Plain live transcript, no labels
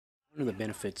One of the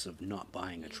benefits of not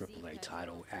buying a AAA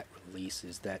title at release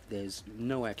is that there's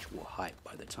no actual hype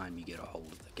by the time you get a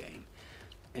hold of the game.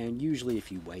 And usually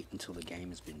if you wait until the game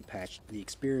has been patched, the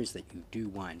experience that you do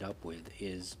wind up with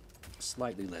is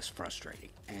slightly less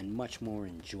frustrating and much more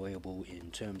enjoyable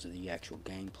in terms of the actual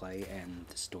gameplay and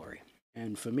the story.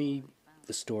 And for me,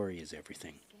 the story is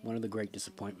everything. One of the great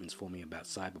disappointments for me about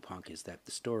Cyberpunk is that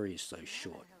the story is so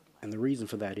short. And the reason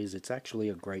for that is it's actually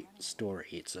a great story.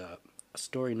 It's a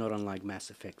story not unlike Mass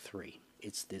Effect 3.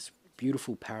 It's this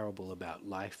beautiful parable about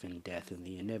life and death and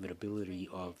the inevitability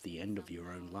of the end of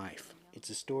your own life. It's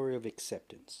a story of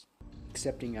acceptance.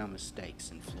 Accepting our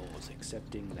mistakes and flaws,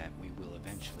 accepting that we will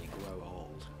eventually grow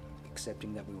old,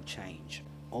 accepting that we will change.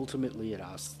 Ultimately, it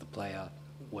asks the player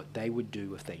what they would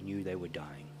do if they knew they were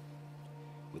dying.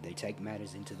 Would they take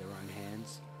matters into their own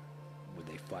hands? Would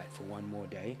they fight for one more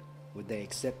day? Would they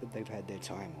accept that they've had their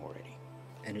time already?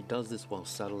 And it does this while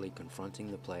subtly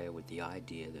confronting the player with the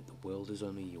idea that the world is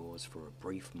only yours for a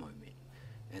brief moment,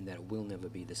 and that it will never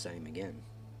be the same again.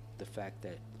 The fact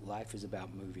that life is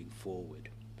about moving forward,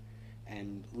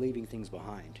 and leaving things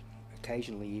behind,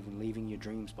 occasionally even leaving your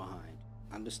dreams behind.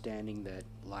 Understanding that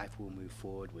life will move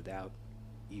forward without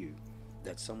you,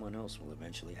 that someone else will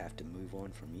eventually have to move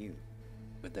on from you,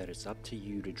 but that it's up to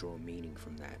you to draw meaning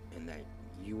from that, and that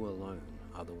you alone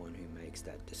are the one who makes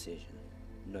that decision,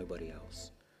 nobody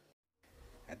else.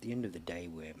 At the end of the day,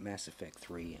 where Mass Effect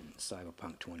 3 and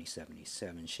Cyberpunk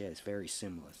 2077 shares very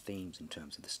similar themes in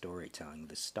terms of the storytelling,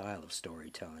 the style of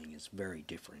storytelling is very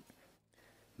different.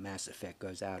 Mass Effect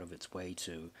goes out of its way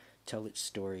to tell its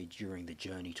story during the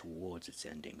journey towards its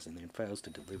endings and then fails to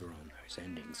deliver on those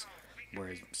endings,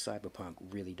 whereas Cyberpunk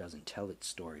really doesn't tell its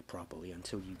story properly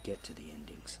until you get to the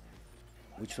endings.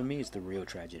 Which for me is the real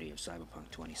tragedy of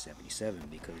Cyberpunk 2077,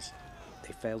 because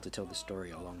they failed to tell the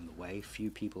story along the way. Few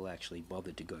people actually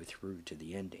bothered to go through to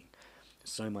the ending.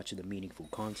 So much of the meaningful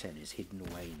content is hidden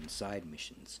away in side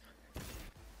missions.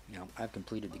 Now, I've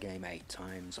completed the game 8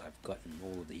 times, I've gotten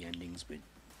all of the endings with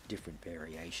different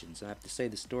variations. I have to say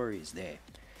the story is there.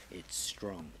 It's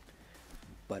strong,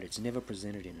 but it's never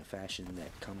presented in a fashion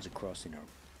that comes across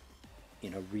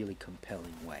in a really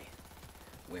compelling way.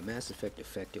 Where Mass Effect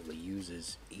effectively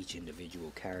uses each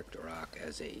individual character arc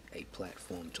as a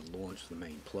platform to launch the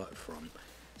main plot from,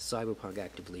 Cyberpunk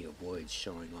actively avoids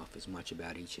showing off as much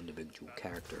about each individual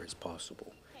character as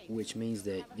possible, which means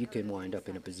that you can wind up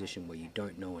in a position where you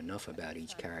don't know enough about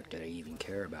each character to even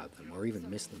care about them, or even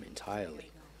miss them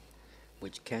entirely,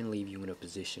 which can leave you in a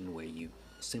position where you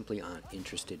simply aren't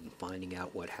interested in finding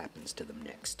out what happens to them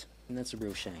next. And that's a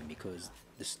real shame, because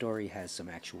the story has some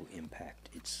actual impact.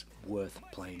 It's worth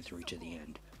playing through to the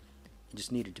end. It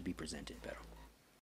just needed to be presented better.